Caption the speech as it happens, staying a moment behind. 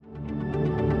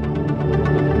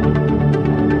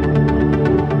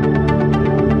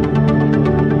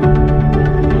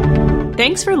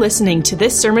Thanks for listening to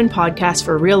this sermon podcast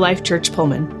for Real Life Church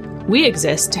Pullman. We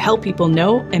exist to help people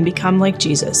know and become like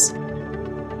Jesus.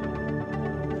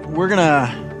 We're going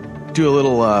to do a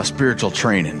little spiritual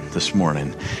training this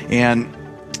morning. And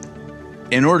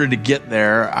in order to get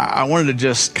there, I wanted to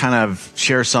just kind of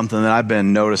share something that I've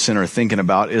been noticing or thinking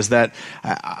about, is that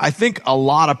I think a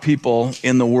lot of people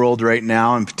in the world right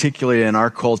now, and particularly in our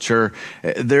culture,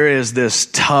 there is this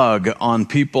tug on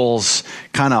people's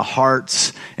kind of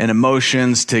hearts and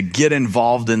emotions to get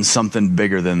involved in something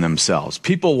bigger than themselves.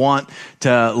 People want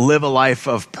to live a life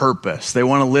of purpose. They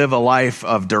want to live a life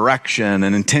of direction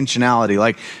and intentionality.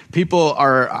 Like, people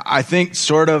are, I think,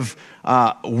 sort of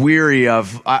weary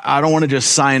of, I don't want to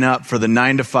just sign up for the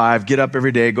 9 to 5, get up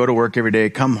every day, go to work every day,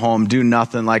 come home, do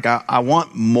nothing. Like, I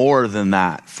want more than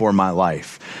that for my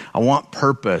life. I want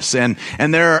purpose. And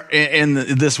there, in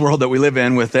this world that we live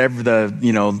in, with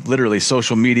literally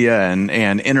social media and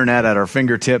internet at our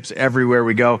fingertips everywhere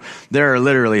we go, there are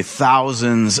literally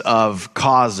thousands of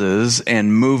causes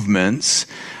and movements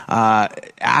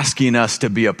asking us to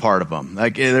be a part of them.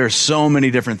 Like, there's so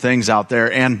many different things out there,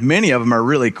 and many of them are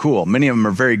really cool. Many of them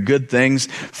are very good things,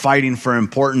 fighting for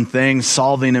important things,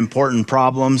 solving important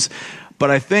problems.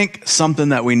 But I think something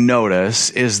that we notice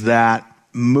is that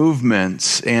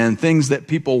movements and things that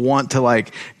people want to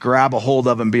grab a hold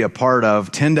of and be a part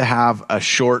of tend to have a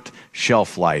short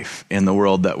shelf life in the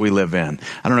world that we live in.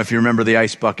 I don't know if you remember the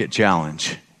Ice Bucket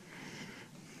Challenge.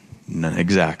 No,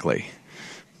 exactly.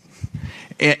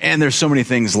 And there's so many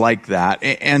things like that.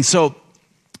 And so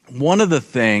one of the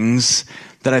things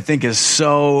that I think is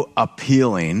so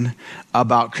appealing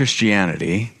about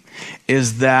Christianity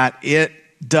is that it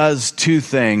does two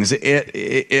things.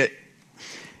 It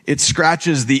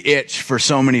scratches the itch for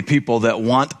so many people that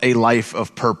want a life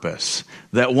of purpose,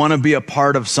 that want to be a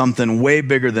part of something way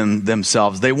bigger than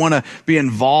themselves. They want to be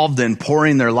involved in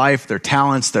pouring their life, their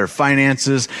talents, their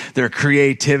finances, their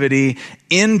creativity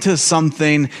into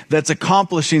something that's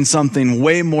accomplishing something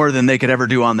way more than they could ever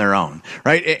do on their own,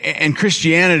 right? And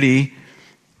Christianity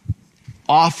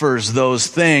offers those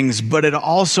things, but it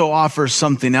also offers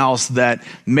something else that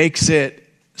makes it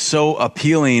so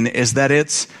appealing, is that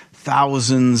it's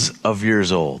thousands of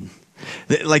years old.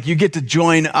 Like, you get to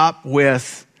join up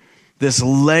with this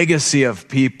legacy of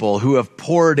people who have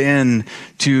poured in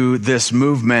to this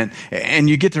movement, and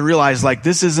you get to realize,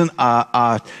 this isn't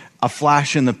a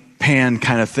flash in the pan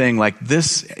kind of thing. Like,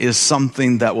 this is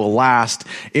something that will last.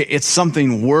 It's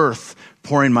something worth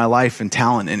pouring my life and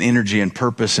talent and energy and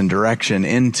purpose and direction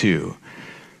into.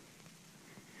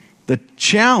 The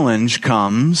challenge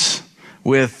comes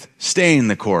with staying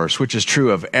the course, which is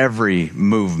true of every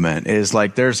movement. Is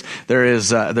there's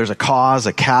a cause,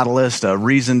 a catalyst, a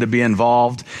reason to be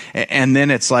involved, and then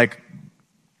it's like,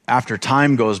 after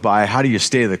time goes by, how do you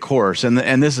stay the course?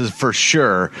 And this is for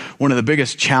sure one of the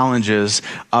biggest challenges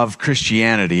of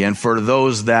Christianity, and for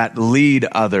those that lead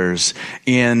others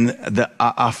in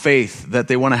a faith, that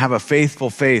they want to have a faithful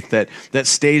faith that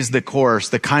stays the course,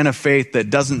 the kind of faith that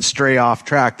doesn't stray off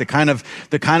track, the kind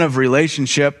of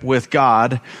relationship with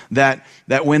God that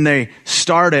when they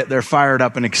start it, they're fired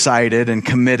up and excited and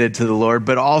committed to the Lord,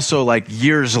 but also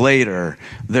years later,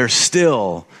 they're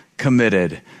still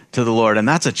committed to the Lord. And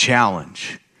that's a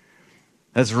challenge.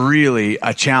 That's really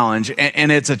a challenge. And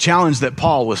it's a challenge that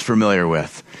Paul was familiar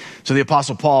with. So the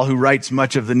Apostle Paul, who writes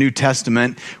much of the New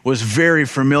Testament, was very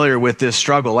familiar with this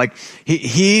struggle.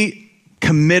 He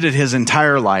committed his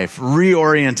entire life,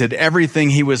 reoriented everything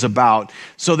he was about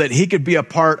so that he could be a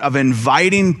part of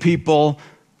inviting people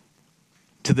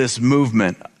to this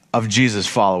movement of Jesus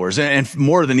followers. And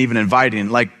more than even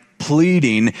inviting,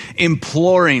 pleading,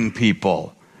 imploring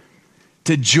people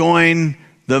to join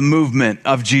the movement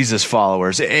of Jesus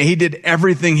followers. He did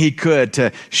everything he could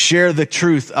to share the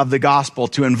truth of the gospel,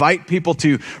 to invite people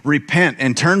to repent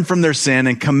and turn from their sin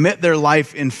and commit their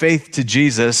life in faith to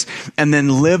Jesus, and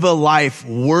then live a life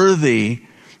worthy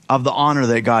of the honor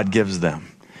that God gives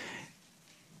them.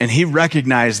 And he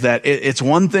recognized that it's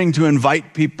one thing to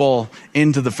invite people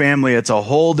into the family. It's a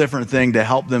whole different thing to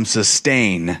help them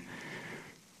sustain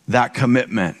that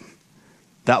commitment,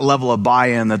 that level of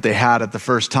buy-in that they had at the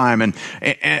first time.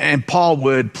 And Paul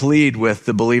would plead with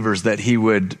the believers that he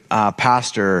would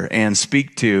pastor and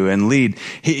speak to and lead.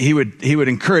 He would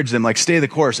encourage them, stay the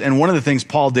course. And one of the things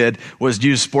Paul did was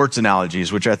use sports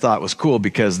analogies, which I thought was cool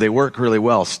because they work really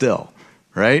well still,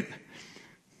 right?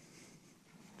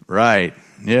 Right,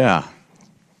 yeah.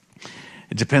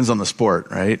 It depends on the sport,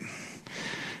 right?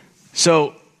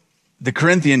 So the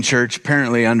Corinthian church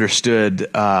apparently understood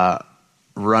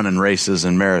running races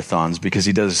and marathons because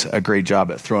he does a great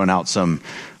job at throwing out some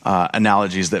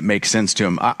analogies that make sense to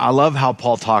him. I love how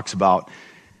Paul talks about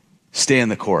stay in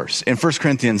the course. In 1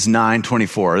 Corinthians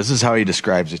 9:24, this is how he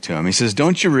describes it to him. He says,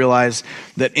 "Don't you realize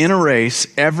that in a race,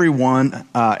 everyone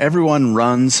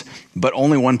runs, but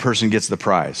only one person gets the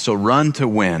prize? So run to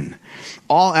win.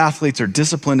 All athletes are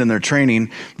disciplined in their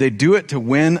training. They do it to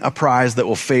win a prize that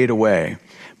will fade away.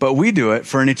 But we do it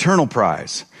for an eternal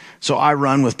prize. So I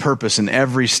run with purpose in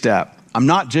every step. I'm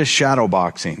not just shadow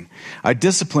boxing. I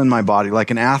discipline my body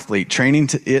like an athlete, training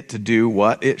it to do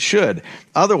what it should.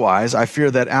 Otherwise, I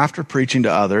fear that after preaching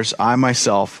to others, I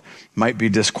myself might be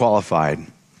disqualified."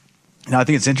 Now, I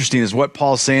think it's interesting is what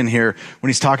Paul's saying here when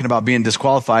he's talking about being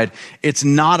disqualified. It's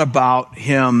not about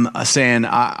him saying,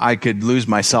 I could lose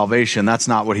my salvation. That's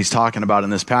not what he's talking about in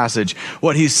this passage.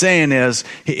 What he's saying is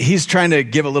he's trying to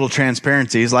give a little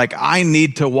transparency. He's like, I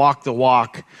need to walk the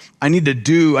walk. I need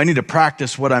to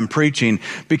practice what I'm preaching,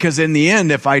 because in the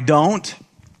end, if I don't,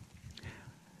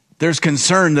 there's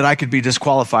concern that I could be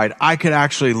disqualified. I could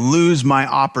actually lose my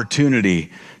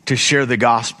opportunity to share the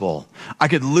gospel. I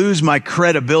could lose my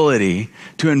credibility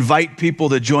to invite people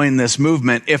to join this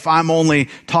movement if I'm only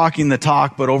talking the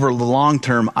talk, but over the long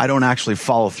term, I don't actually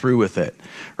follow through with it,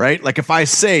 right? Like if I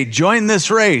say, join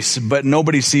this race, but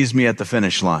nobody sees me at the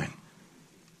finish line,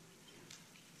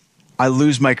 I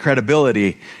lose my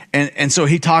credibility. And so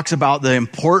he talks about the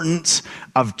importance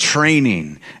of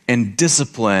training and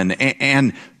discipline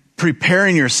and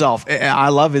preparing yourself. I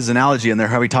love his analogy in there,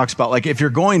 how he talks about, like, if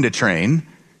you're going to train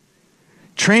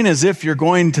as if you're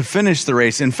going to finish the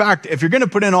race. In fact, if you're going to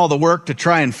put in all the work to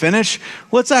try and finish,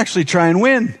 let's actually try and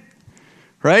win,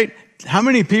 right? How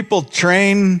many people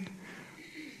train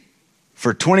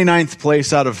for 29th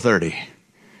place out of 30?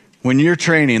 When you're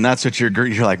training, that's what you're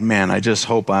like, man, I just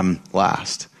hope I'm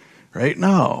last, right?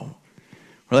 No.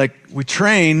 We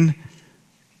train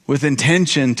with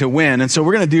intention to win. And so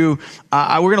we're going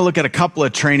to look at a couple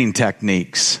of training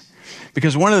techniques.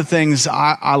 Because one of the things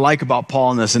I like about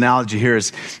Paul in this analogy here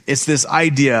is it's this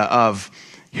idea of,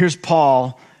 here's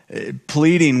Paul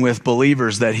pleading with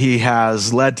believers that he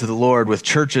has led to the Lord, with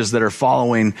churches that are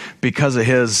following because of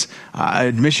his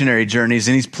missionary journeys.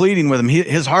 And he's pleading with them.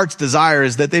 His heart's desire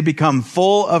is that they become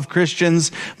full of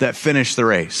Christians that finish the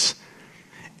race.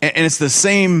 And it's the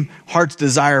same heart's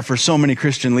desire for so many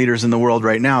Christian leaders in the world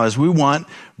right now, as we want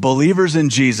believers in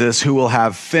Jesus who will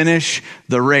have finish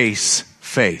the race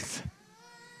faith.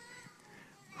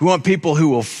 We want people who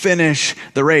will finish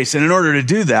the race. And in order to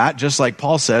do that, just like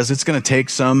Paul says, it's going to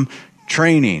take some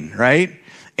training, right?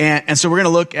 And so we're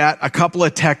going to look at a couple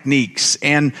of techniques.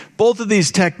 And both of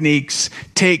these techniques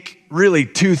take really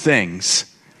two things.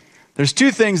 There's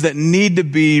two things that need to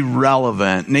be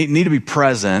relevant, need to be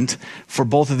present for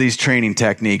both of these training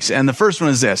techniques. And the first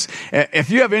one is this. If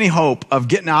you have any hope of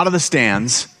getting out of the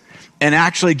stands and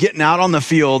actually getting out on the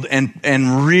field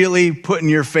and really putting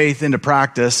your faith into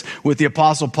practice with the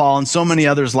Apostle Paul and so many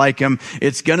others like him,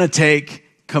 it's going to take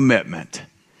commitment.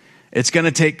 It's going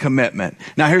to take commitment.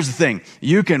 Now, here's the thing.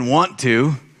 You can want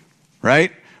to,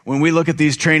 right? When we look at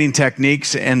these training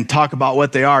techniques and talk about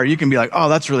what they are, you can be like, oh,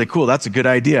 that's really cool. That's a good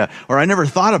idea. Or I never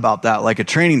thought about that like a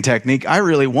training technique. I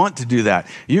really want to do that.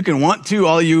 You can want to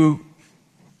all you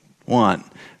want,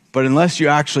 but unless you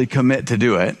actually commit to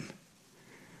do it,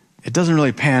 it doesn't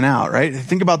really pan out, right?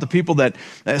 Think about the people that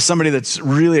somebody that's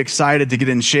really excited to get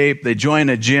in shape, they join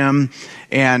a gym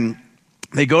and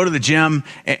they go to the gym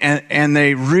and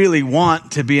they really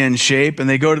want to be in shape, and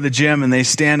they go to the gym and they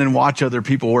stand and watch other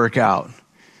people work out.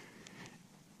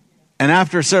 And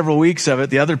after several weeks of it,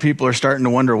 the other people are starting to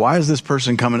wonder, why is this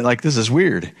person coming? Like, this is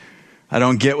weird. I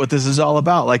don't get what this is all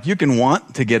about. Like, you can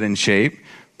want to get in shape,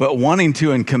 but wanting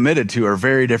to and committed to are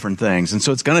very different things. And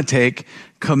so it's going to take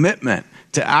commitment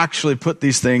to actually put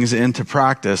these things into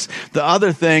practice. The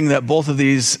other thing that both of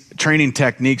these training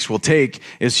techniques will take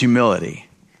is humility.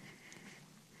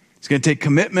 It's going to take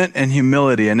commitment and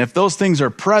humility. And if those things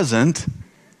are present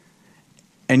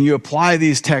and you apply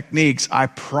these techniques, I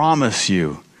promise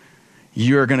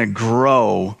you're going to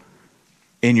grow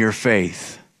in your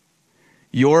faith.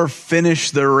 Your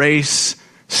finish the race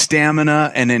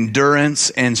stamina and endurance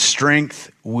and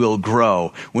strength will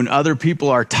grow. When other people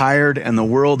are tired and the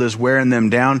world is wearing them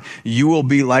down, you will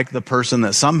be like the person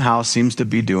that somehow seems to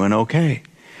be doing okay,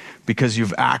 because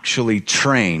you've actually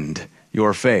trained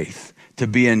your faith to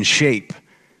be in shape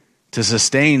to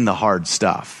sustain the hard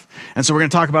stuff. And so we're going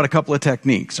to talk about a couple of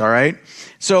techniques, all right?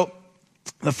 So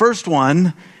the first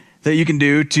one that you can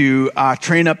do to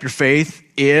train up your faith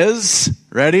is,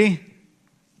 ready?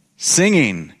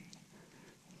 Singing.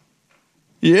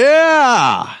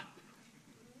 Yeah.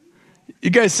 You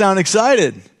guys sound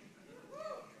excited.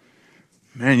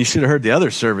 Man, you should have heard the other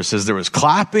services. There was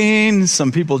clapping.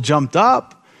 Some people jumped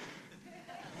up.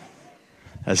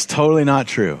 That's totally not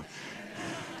true.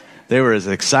 They were as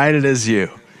excited as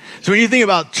you. So when you think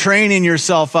about training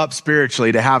yourself up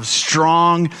spiritually to have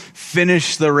strong,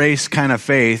 finish the race kind of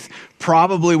faith,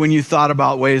 probably when you thought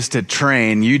about ways to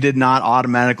train, you did not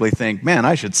automatically think, man,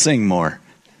 I should sing more.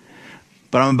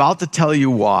 But I'm about to tell you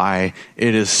why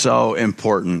it is so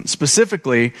important.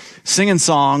 Specifically, singing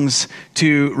songs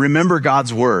to remember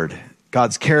God's word,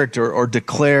 God's character, or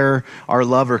declare our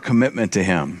love or commitment to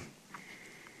him.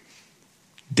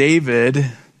 David,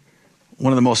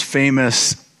 one of the most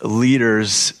famous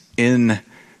leaders in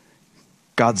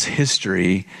God's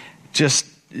history, just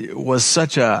was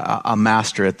such a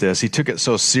master at this. He took it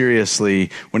so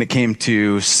seriously when it came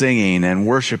to singing and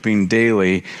worshiping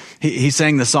daily. He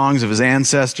sang the songs of his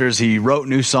ancestors. He wrote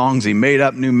new songs. He made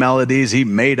up new melodies. He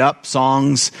made up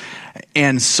songs.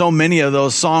 And so many of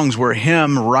those songs were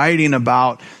him writing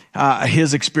about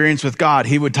his experience with God.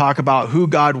 He would talk about who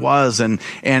God was and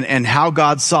how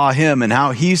God saw him and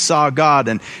how he saw God.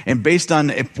 And based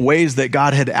on ways that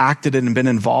God had acted and been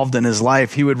involved in his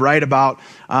life, he would write about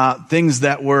things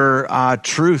that were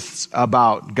truths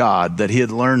about God that he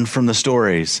had learned from the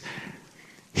stories.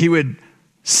 He would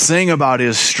sing about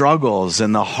his struggles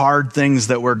and the hard things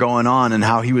that were going on and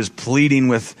how he was pleading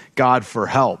with God for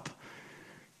help.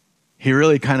 He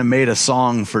really kind of made a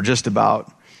song for just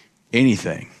about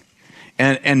anything.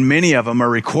 And many of them are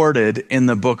recorded in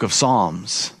the book of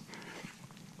Psalms.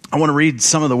 I want to read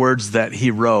some of the words that he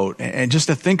wrote, and just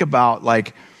to think about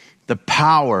like the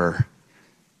power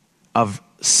of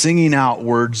singing out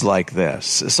words like this.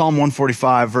 Psalm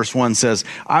 145 verse 1 says,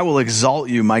 I will exalt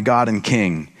you, my God and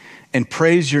King, and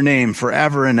praise your name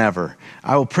forever and ever.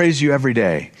 I will praise you every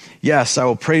day. Yes, I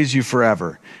will praise you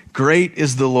forever. Great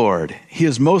is the Lord. He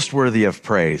is most worthy of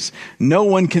praise. No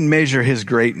one can measure his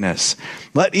greatness.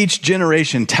 Let each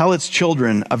generation tell its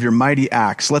children of your mighty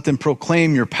acts. Let them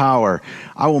proclaim your power.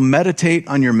 I will meditate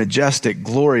on your majestic,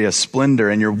 glorious splendor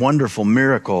and your wonderful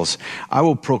miracles. I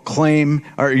will proclaim,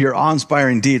 or your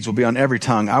awe-inspiring deeds will be on every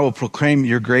tongue. I will proclaim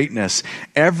your greatness.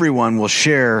 Everyone will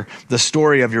share the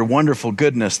story of your wonderful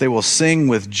goodness. They will sing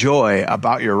with joy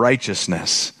about your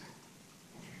righteousness.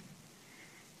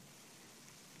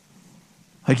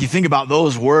 Like you think about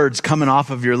those words coming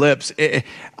off of your lips.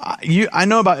 I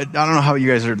don't know how you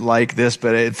guys are like this,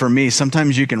 but for me,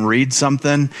 sometimes you can read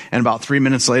something and about 3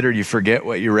 minutes later you forget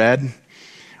what you read.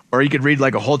 Or you could read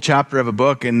like a whole chapter of a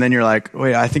book and then you're like,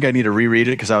 wait, I think I need to reread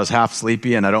it because I was half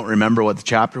sleepy and I don't remember what the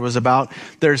chapter was about.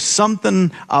 There's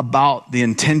something about the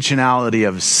intentionality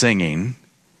of singing.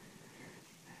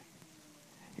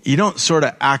 You don't sort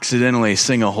of accidentally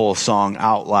sing a whole song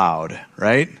out loud,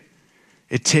 right?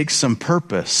 It takes some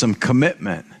purpose, some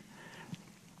commitment.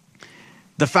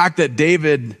 The fact that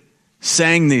David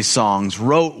sang these songs,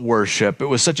 wrote worship, it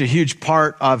was such a huge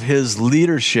part of his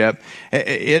leadership.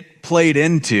 It played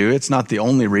into, it's not the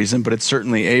only reason, but it's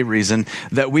certainly a reason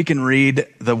that we can read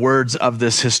the words of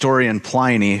this historian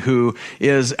Pliny, who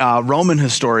is a Roman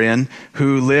historian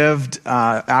who lived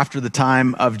after the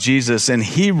time of Jesus, and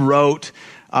he wrote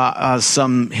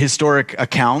some historic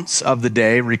accounts of the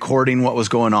day, recording what was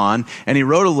going on. And he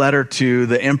wrote a letter to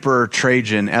the Emperor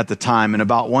Trajan at the time in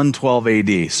about 112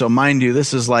 AD. So mind you,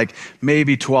 this is like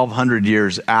maybe 1,200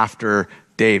 years after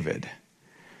David.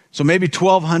 So maybe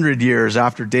 1,200 years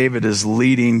after David is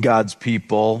leading God's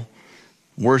people.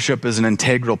 Worship is an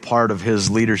integral part of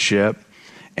his leadership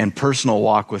and personal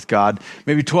walk with God.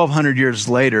 Maybe 1,200 years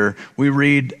later, we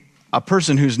read a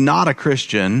person who's not a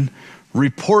Christian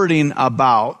reporting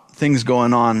about things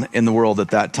going on in the world at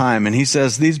that time. And he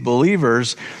says, these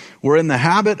believers were in the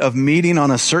habit of meeting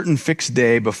on a certain fixed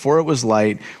day before it was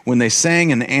light, when they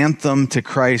sang an anthem to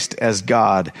Christ as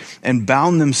God and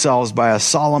bound themselves by a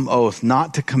solemn oath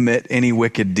not to commit any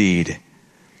wicked deed.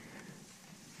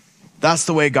 That's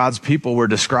the way God's people were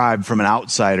described from an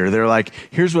outsider. They're like,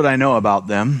 here's what I know about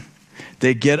them.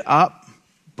 They get up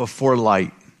before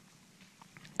light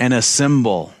and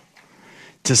assemble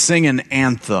to sing an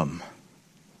anthem.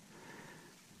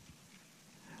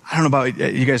 I don't know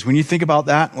about you guys, when you think about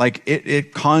that, like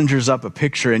it conjures up a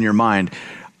picture in your mind.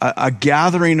 A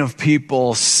gathering of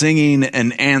people singing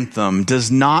an anthem does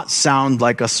not sound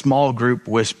like a small group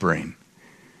whispering,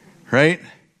 right?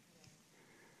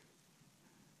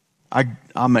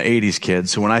 I'm an 80s kid,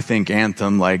 so when I think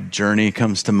anthem, like Journey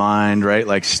comes to mind, right?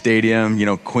 Like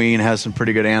Stadium, Queen has some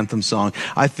pretty good anthem songs.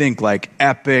 I think like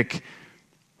epic,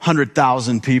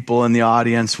 100,000 people in the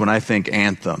audience when I think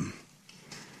anthem.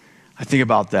 I think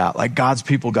about that. Like God's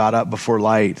people got up before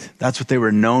light. That's what they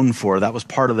were known for. That was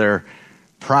part of their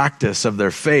practice of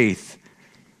their faith,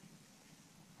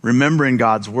 remembering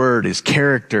God's word, his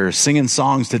character, singing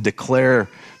songs to declare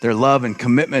their love and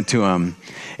commitment to him.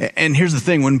 And here's the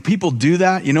thing, when people do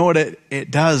that, you know what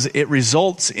it does? It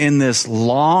results in this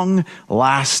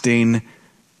long-lasting,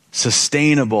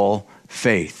 sustainable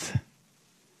faith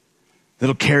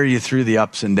that'll carry you through the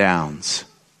ups and downs.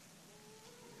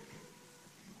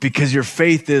 Because your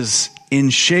faith is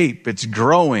in shape, it's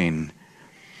growing.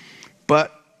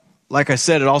 But like I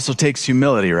said, it also takes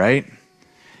humility, right?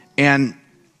 And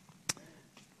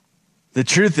the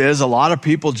truth is, a lot of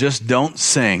people just don't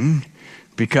sing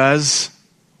because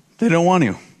they don't want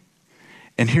to.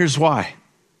 And here's why.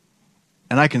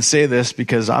 And I can say this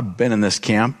because I've been in this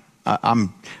camp.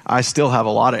 I still have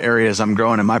a lot of areas I'm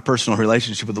growing in my personal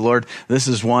relationship with the Lord. This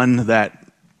is one that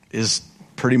is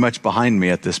pretty much behind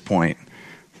me at this point.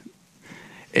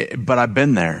 But I've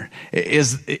been there.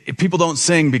 People don't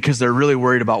sing because they're really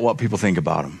worried about what people think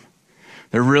about them.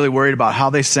 They're really worried about how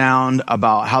they sound,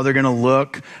 about how they're going to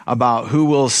look, about who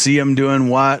will see them doing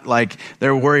what. Like,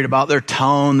 they're worried about their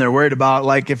tone. They're worried about,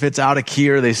 like, if it's out of key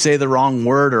or they say the wrong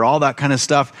word or all that kind of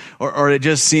stuff, or it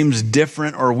just seems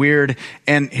different or weird.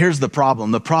 And here's the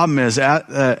problem. The problem is,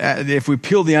 if we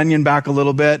peel the onion back a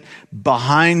little bit,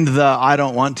 behind the I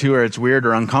don't want to or it's weird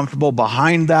or uncomfortable,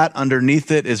 behind that,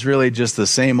 underneath it, is really just the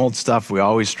same old stuff we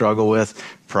always struggle with,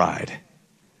 pride.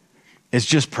 It's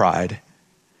just pride.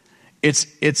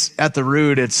 It's at the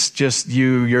root, it's just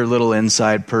your little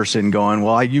inside person going,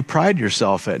 well, you pride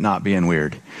yourself at not being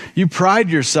weird. You pride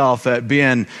yourself at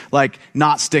being like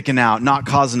not sticking out, not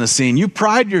causing a scene. You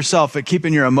pride yourself at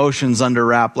keeping your emotions under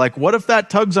wrap. Like, what if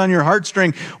that tugs on your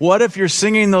heartstring? What if you're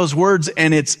singing those words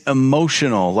and it's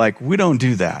emotional? Like, we don't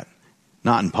do that.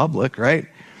 Not in public, right?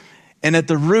 And at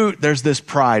the root, there's this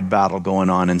pride battle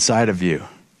going on inside of you.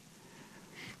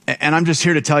 And I'm just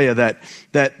here to tell you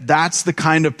that's the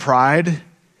kind of pride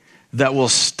that will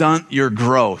stunt your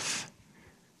growth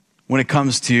when it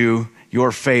comes to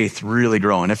your faith really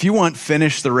growing. If you want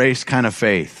finish the race kind of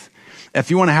faith, if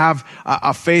you want to have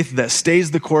a faith that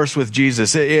stays the course with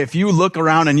Jesus, if you look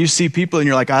around and you see people and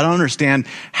you're like, I don't understand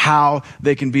how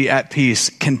they can be at peace,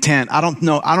 content. I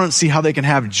don't see how they can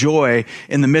have joy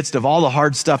in the midst of all the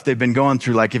hard stuff they've been going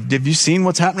through. Like, have you seen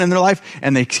what's happening in their life?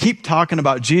 And they keep talking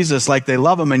about Jesus like they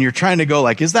love him, and you're trying to go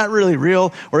like, is that really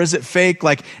real or is it fake?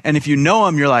 Like, and if you know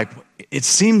them, you're like, it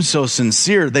seems so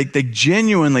sincere. They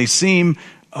genuinely seem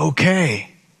okay.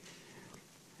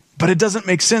 But it doesn't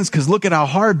make sense because look at how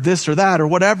hard this or that or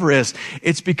whatever is.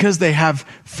 It's because they have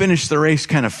finished the race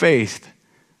kind of faith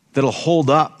that'll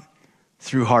hold up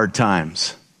through hard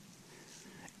times.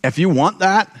 If you want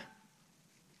that,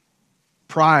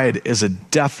 pride is a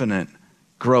definite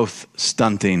growth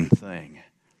stunting thing.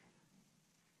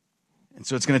 And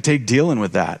so it's going to take dealing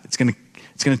with that. It's going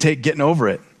to take getting over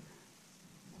it.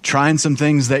 Trying some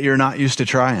things that you're not used to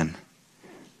trying.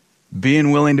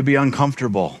 Being willing to be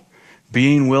uncomfortable.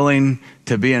 Being willing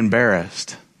to be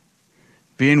embarrassed.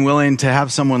 Being willing to have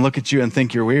someone look at you and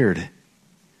think you're weird.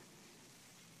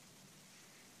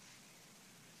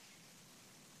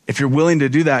 If you're willing to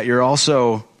do that, you're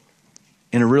also,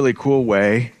 in a really cool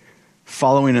way,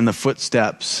 following in the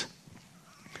footsteps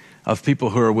of people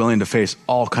who are willing to face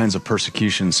all kinds of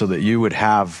persecution so that you would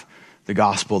have the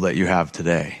gospel that you have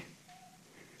today.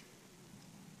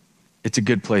 It's a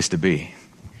good place to be.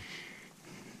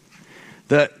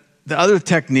 The other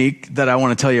technique that I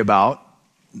want to tell you about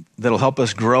that'll help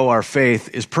us grow our faith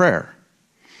is prayer.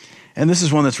 And this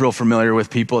is one that's real familiar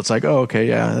with people. It's like, oh, okay,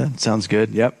 yeah, that sounds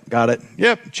good. Yep, got it.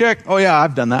 Yep, check. Oh, yeah,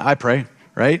 I've done that. I pray,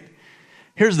 right?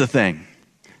 Here's the thing.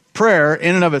 Prayer,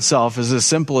 in and of itself, is as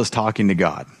simple as talking to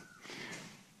God.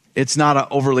 It's not an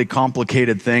overly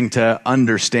complicated thing to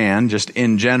understand, just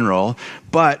in general.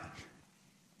 But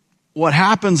what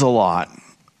happens a lot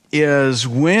is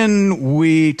when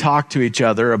we talk to each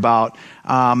other about,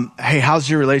 hey, how's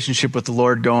your relationship with the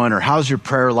Lord going? Or how's your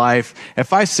prayer life?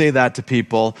 If I say that to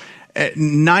people,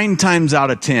 9 times out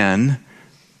of 10,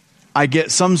 I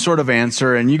get some sort of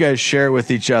answer, and you guys share with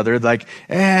each other, like,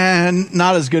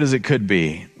 not as good as it could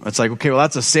be. It's like, okay, well,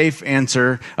 that's a safe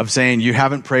answer of saying you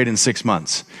haven't prayed in 6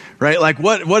 months, right? Like,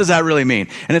 what does that really mean?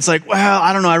 And it's like, well,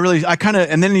 I don't know,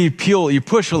 and then you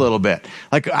push a little bit.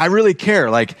 Like, I really care,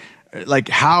 like,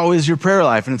 how is your prayer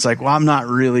life? And it's like, well, I'm not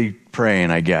really praying,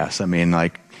 I guess. I mean,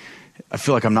 like, I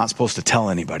feel like I'm not supposed to tell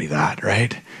anybody that,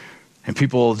 right? And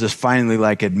people just finally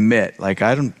admit,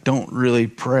 I don't really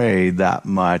pray that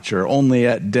much, or only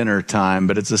at dinner time,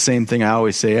 but it's the same thing I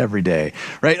always say every day,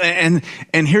 right?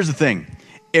 And here's the thing.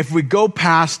 if we go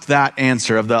past that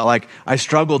answer of the, like, I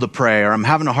struggle to pray, or I'm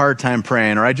having a hard time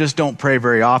praying, or I just don't pray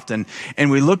very often,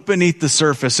 and we look beneath the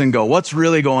surface and go, what's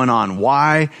really going on?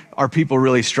 Why are people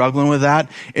really struggling with that?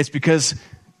 It's because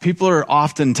people are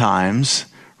oftentimes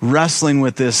wrestling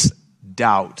with this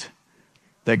doubt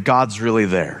that God's really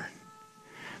there,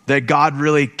 that God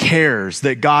really cares,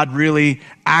 that God really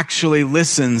actually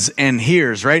listens and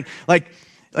hears, right?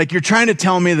 Like you're trying to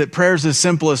tell me that prayer is as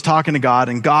simple as talking to God,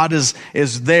 and God is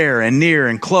there and near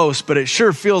and close, but it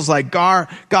sure feels like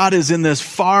God is in this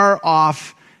far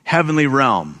off heavenly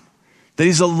realm, that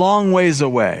he's a long ways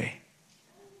away.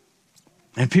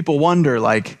 And people wonder,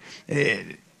 like,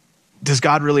 does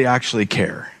God really actually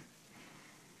care?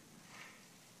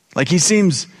 Like, he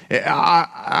seems,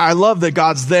 I love that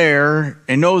God's there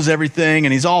and knows everything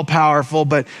and he's all powerful,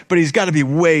 but he's got to be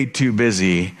way too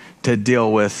busy to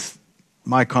deal with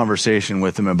my conversation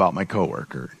with him about my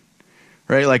coworker,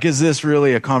 right? Like, is this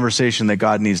really a conversation that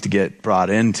God needs to get brought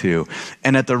into?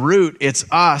 And at the root, it's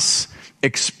us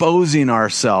exposing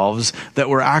ourselves that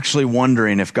we're actually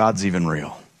wondering if God's even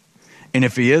real. And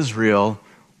if he is real,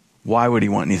 why would he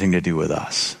want anything to do with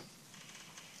us?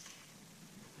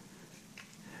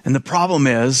 And the problem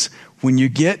is, when you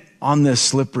get on this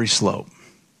slippery slope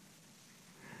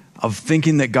of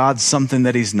thinking that God's something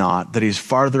that he's not, that he's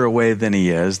farther away than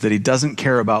he is, that he doesn't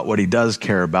care about what he does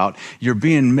care about, you're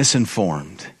being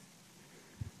misinformed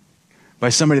by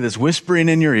somebody that's whispering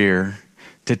in your ear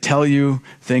to tell you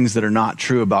things that are not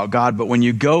true about God. But when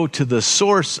you go to the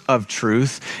source of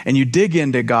truth and you dig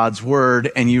into God's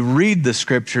word and you read the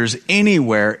scriptures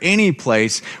anywhere, any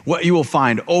place, what you will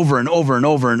find over and over and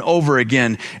over and over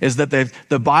again is that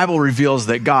the Bible reveals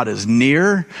that God is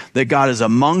near, that God is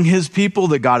among his people,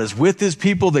 that God is with his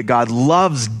people, that God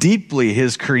loves deeply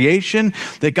his creation,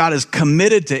 that God is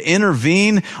committed to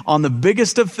intervene on the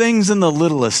biggest of things and the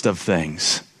littlest of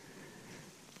things.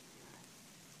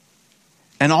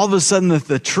 And all of a sudden,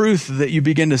 the truth that you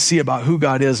begin to see about who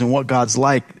God is and what God's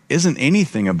like isn't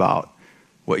anything about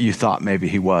what you thought maybe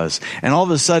he was. And all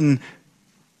of a sudden,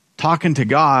 talking to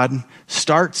God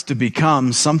starts to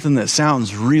become something that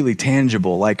sounds really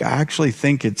tangible. Like, I actually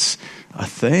think it's a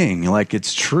thing. Like,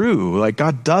 it's true. Like,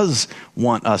 God does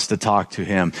want us to talk to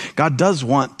him. God does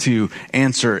want to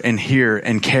answer and hear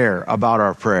and care about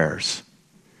our prayers.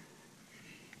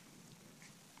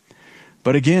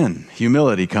 But again,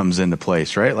 humility comes into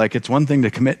place, right? Like, it's one thing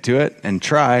to commit to it and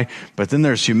try, but then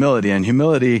there's humility. And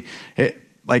humility,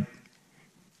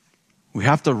 we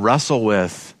have to wrestle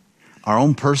with our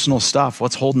own personal stuff.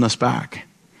 What's holding us back?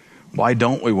 Why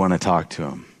don't we want to talk to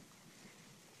him?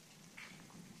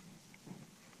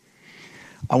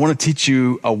 I want to teach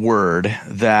you a word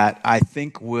that I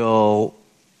think will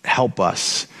help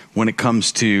us when it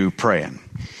comes to praying.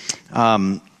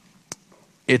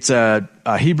 It's a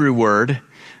Hebrew word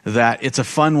that it's a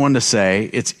fun one to say.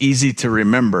 It's easy to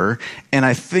remember. And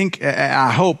I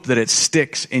hope that it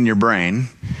sticks in your brain.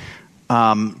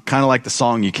 Kind of like the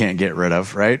song you can't get rid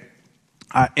of, right?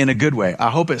 In a good way. I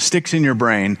hope it sticks in your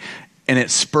brain and it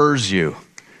spurs you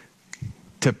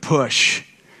to push,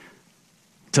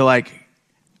 to like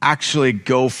actually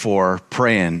go for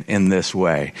praying in this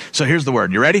way. So here's the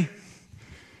word. You ready?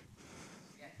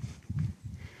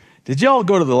 Did y'all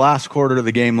go to the last quarter of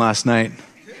the game last night?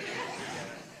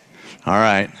 All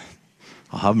right.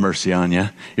 I'll have mercy on you.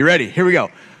 You ready? Here we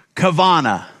go.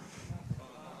 Kavana.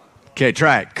 Okay,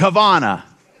 try it. Kavana.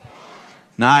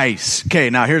 Nice.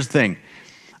 Okay, now here's the thing.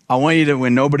 I want you to,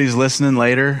 when nobody's listening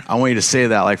later, I want you to say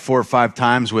that like 4 or 5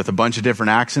 times with a bunch of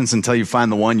different accents until you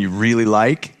find the one you really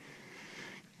like.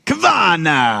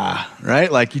 Kavana,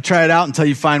 right? Like, you try it out until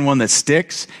you find one that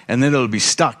sticks, and then it'll be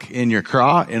stuck in your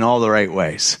craw in all the right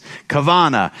ways.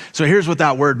 Kavana. So here's what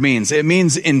that word means. It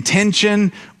means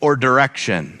intention or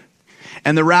direction.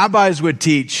 And the rabbis would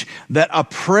teach that a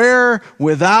prayer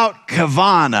without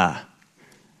kavana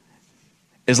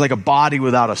is like a body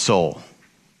without a soul.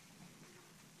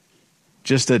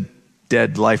 Just a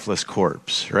dead, lifeless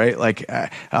corpse, right? Like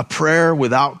a prayer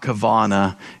without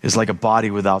kavana is like a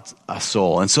body without a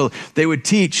soul. And so they would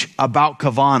teach about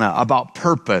kavana, about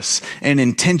purpose and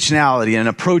intentionality and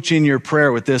approaching your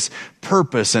prayer with this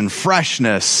purpose and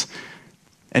freshness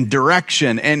and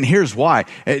direction. And here's why.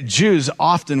 Jews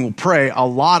often will pray a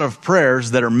lot of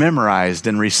prayers that are memorized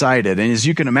and recited. And as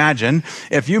you can imagine,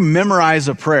 if you memorize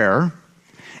a prayer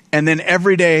and then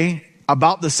every day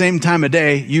about the same time of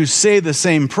day, you say the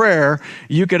same prayer,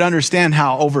 you could understand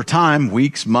how over time,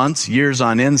 weeks, months, years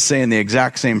on end, saying the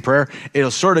exact same prayer, it'll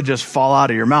sort of just fall out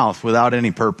of your mouth without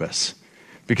any purpose.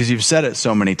 because you've said it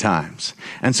so many times.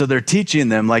 And so they're teaching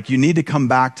them, like, you need to come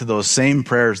back to those same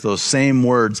prayers, those same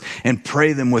words, and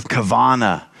pray them with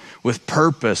kavana, with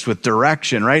purpose, with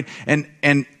direction, right?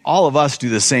 And all of us do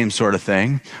the same sort of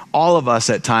thing. All of us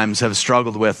at times have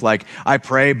struggled with, like, I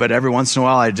pray, but every once in a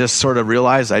while I just sort of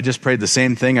realize I just prayed the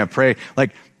same thing. I pray,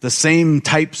 like, the same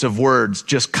types of words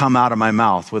just come out of my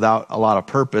mouth without a lot of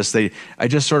purpose. I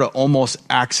just sort of almost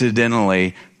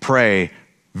accidentally pray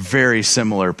very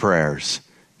similar prayers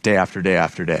day after day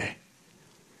after day.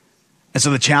 And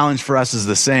so the challenge for us is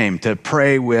the same, to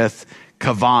pray with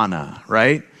kavana,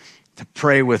 right? To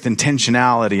pray with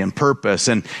intentionality and purpose.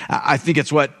 And I think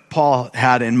it's what Paul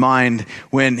had in mind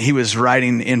when he was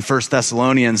writing in 1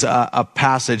 Thessalonians, a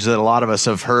passage that a lot of us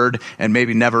have heard and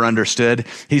maybe never understood.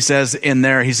 He says in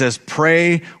there,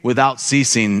 pray without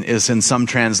ceasing is in some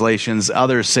translations.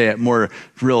 Others say it more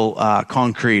real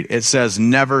concrete. It says,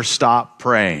 never stop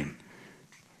praying.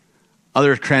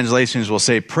 Other translations will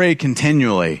say, pray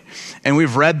continually. And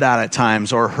we've read that at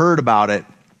times or heard about it.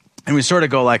 And we sort of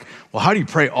go like, well, how do you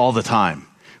pray all the time?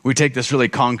 We take this really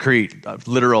concrete,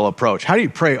 literal approach. How do you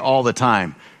pray all the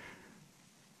time?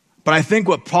 But I think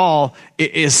what Paul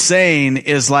is saying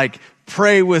is, like,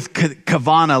 pray with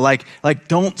kavana, like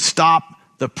don't stop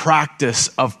the practice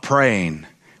of praying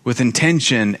with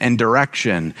intention and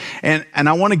direction. And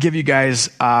I want to give you guys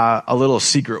a little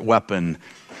secret weapon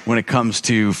when it comes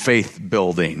to faith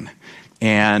building.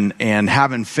 And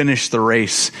having finished the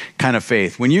race kind of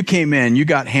faith. When you came in, you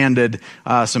got handed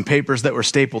some papers that were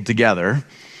stapled together,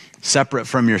 separate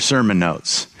from your sermon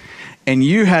notes. And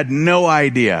you had no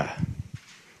idea.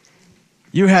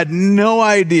 You had no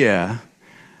idea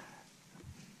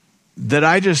that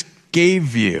I just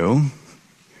gave you,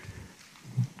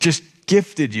 just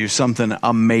gifted you something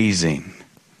amazing.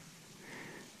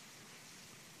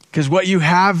 Because what you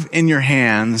have in your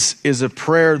hands is a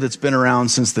prayer that's been around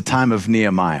since the time of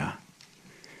Nehemiah.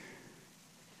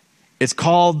 It's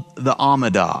called the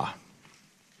Amidah.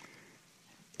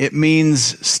 It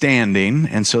means standing,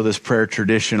 and so this prayer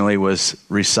traditionally was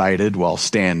recited while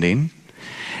standing.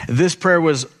 This prayer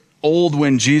was old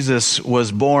when Jesus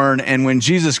was born, and when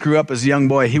Jesus grew up as a young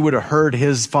boy, he would have heard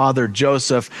his father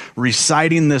Joseph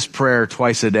reciting this prayer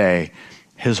twice a day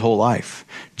his whole life.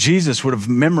 Jesus would have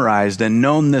memorized and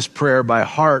known this prayer by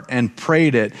heart and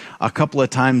prayed it a couple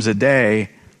of times a day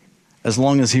as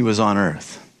long as he was on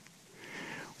earth.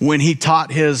 When he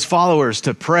taught his followers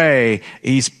to pray,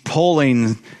 he's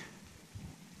pulling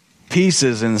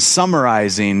pieces and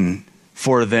summarizing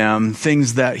for them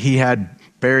things that he had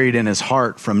buried in his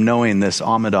heart from knowing this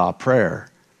Amidah prayer.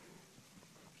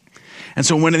 And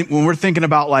so when we're thinking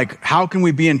about, like, how can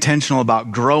we be intentional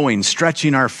about growing,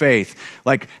 stretching our faith,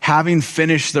 like having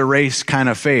finished the race kind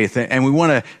of faith, and we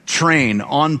want to train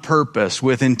on purpose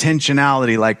with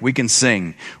intentionality, like we can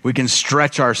sing, we can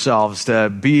stretch ourselves to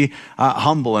be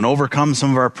humble and overcome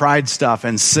some of our pride stuff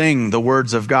and sing the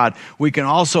words of God. We can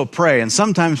also pray. And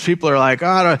sometimes people are like,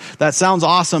 that sounds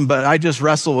awesome, but I just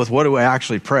wrestle with, what do I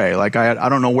actually pray? Like, I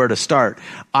don't know where to start.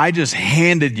 I just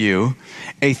handed you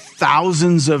a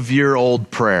thousands of year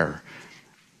old prayer.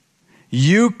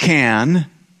 You can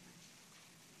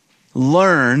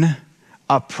learn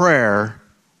a prayer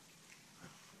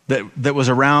that was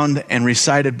around and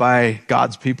recited by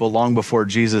God's people long before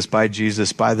Jesus, by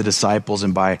the disciples,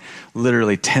 and by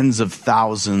literally tens of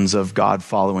thousands of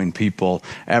God-following people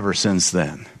ever since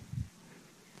then.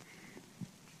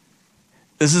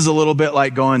 This is a little bit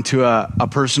like going to a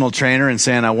personal trainer and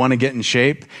saying, I want to get in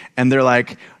shape. And they're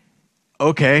like,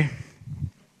 okay,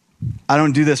 I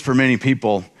don't do this for many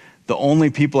people. The only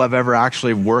people I've ever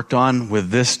actually worked on with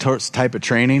this type of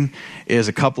training is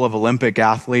a couple of Olympic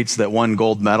athletes that won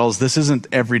gold medals. This isn't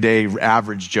everyday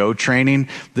average Joe training.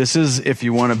 This is if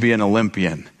you want to be an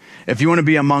Olympian. If you want to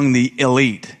be among the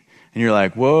elite. And you're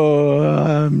like,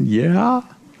 whoa, yeah?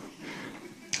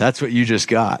 That's what you just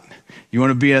got. You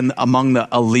want to be among the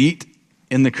elite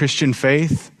in the Christian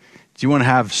faith? Do you want to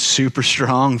have super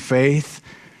strong faith?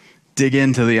 Dig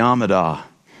into the Amidah.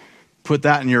 Put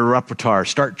that in your repertoire.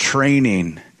 Start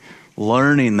training,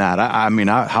 learning that. I mean,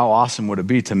 how awesome would it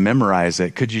be to memorize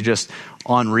it? Could you just,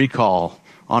 on recall,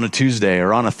 on a Tuesday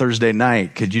or on a Thursday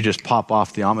night, could you just pop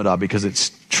off the Amidah because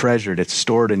it's treasured, it's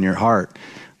stored in your heart?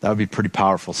 That would be pretty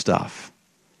powerful stuff.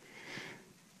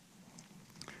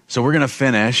 So we're going to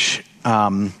finish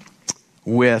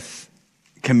with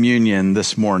communion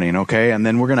this morning, okay? And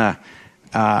then we're going to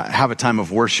have a time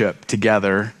of worship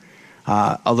together.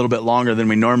 A little bit longer than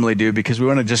we normally do because we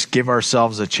want to just give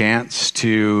ourselves a chance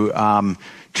to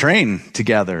train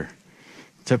together,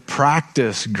 to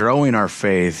practice growing our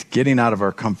faith, getting out of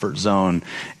our comfort zone,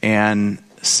 and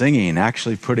singing,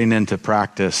 actually putting into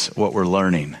practice what we're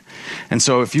learning. And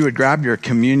so if you would grab your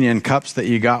communion cups that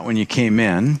you got when you came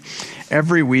in,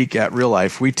 every week at Real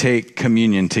Life, we take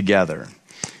communion together.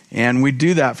 And we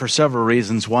do that for several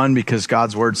reasons. One, because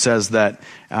God's word says that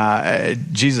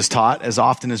Jesus taught as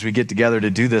often as we get together to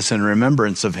do this in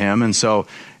remembrance of him. And so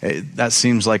that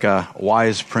seems like a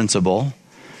wise principle.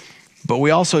 But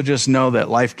we also just know that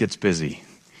life gets busy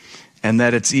and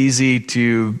that it's easy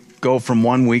to go from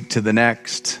one week to the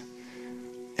next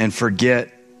and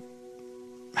forget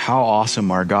how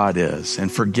awesome our God is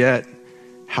and forget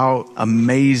how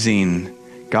amazing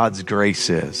God's grace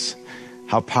is,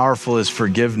 how powerful his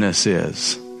forgiveness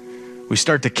is. We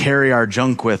start to carry our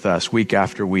junk with us week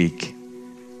after week.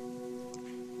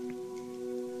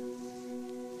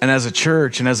 And as a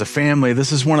church and as a family,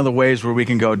 this is one of the ways where we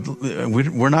can go,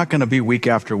 we're not going to be week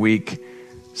after week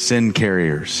sin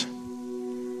carriers.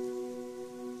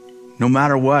 No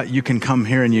matter what, you can come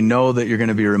here and you know that you're going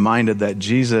to be reminded that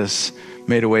Jesus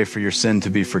made a way for your sin to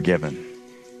be forgiven,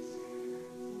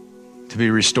 to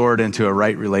be restored into a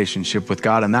right relationship with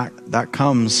God. And that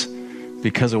comes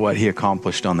because of what he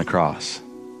accomplished on the cross.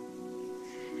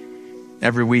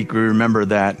 Every week we remember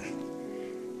that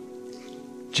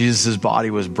Jesus'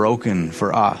 body was broken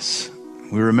for us.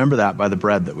 We remember that by the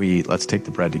bread that we eat. Let's take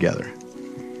the bread together.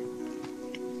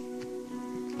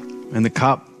 And the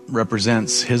cup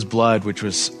represents his blood, which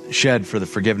was shed for the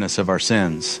forgiveness of our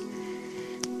sins.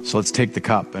 So let's take the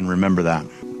cup and remember that.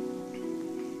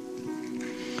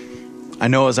 I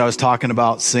know as I was talking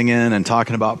about singing and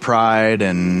talking about pride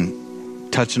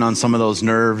and touching on some of those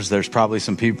nerves, there's probably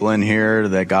some people in here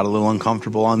that got a little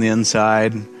uncomfortable on the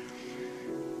inside.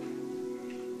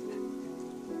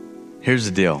 Here's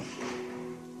the deal.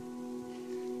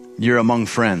 You're among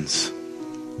friends.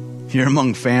 You're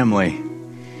among family.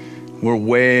 We're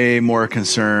way more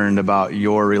concerned about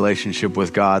your relationship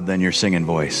with God than your singing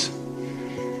voice.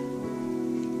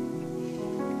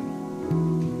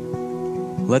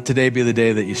 Let today be the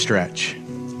day that you stretch.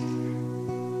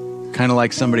 Kind of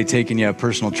like somebody taking you, a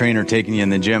personal trainer taking you in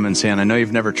the gym and saying, I know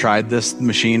you've never tried this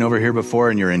machine over here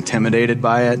before and you're intimidated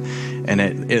by it and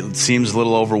it seems a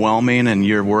little overwhelming and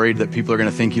you're worried that people are going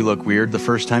to think you look weird the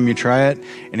first time you try it.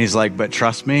 And he's like, but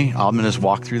trust me, I'm going to just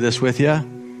walk through this with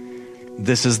you.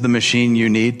 This is the machine you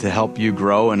need to help you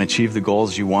grow and achieve the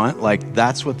goals you want. Like,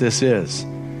 that's what this is.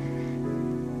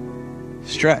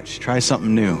 Stretch, try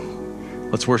something new.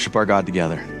 Let's worship our God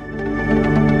together.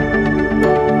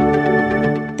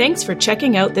 Thanks for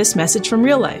checking out this message from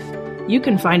Real Life. You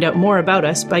can find out more about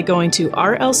us by going to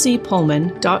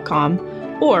rlcpullman.com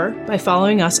or by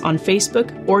following us on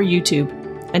Facebook or YouTube.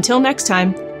 Until next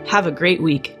time, have a great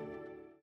week.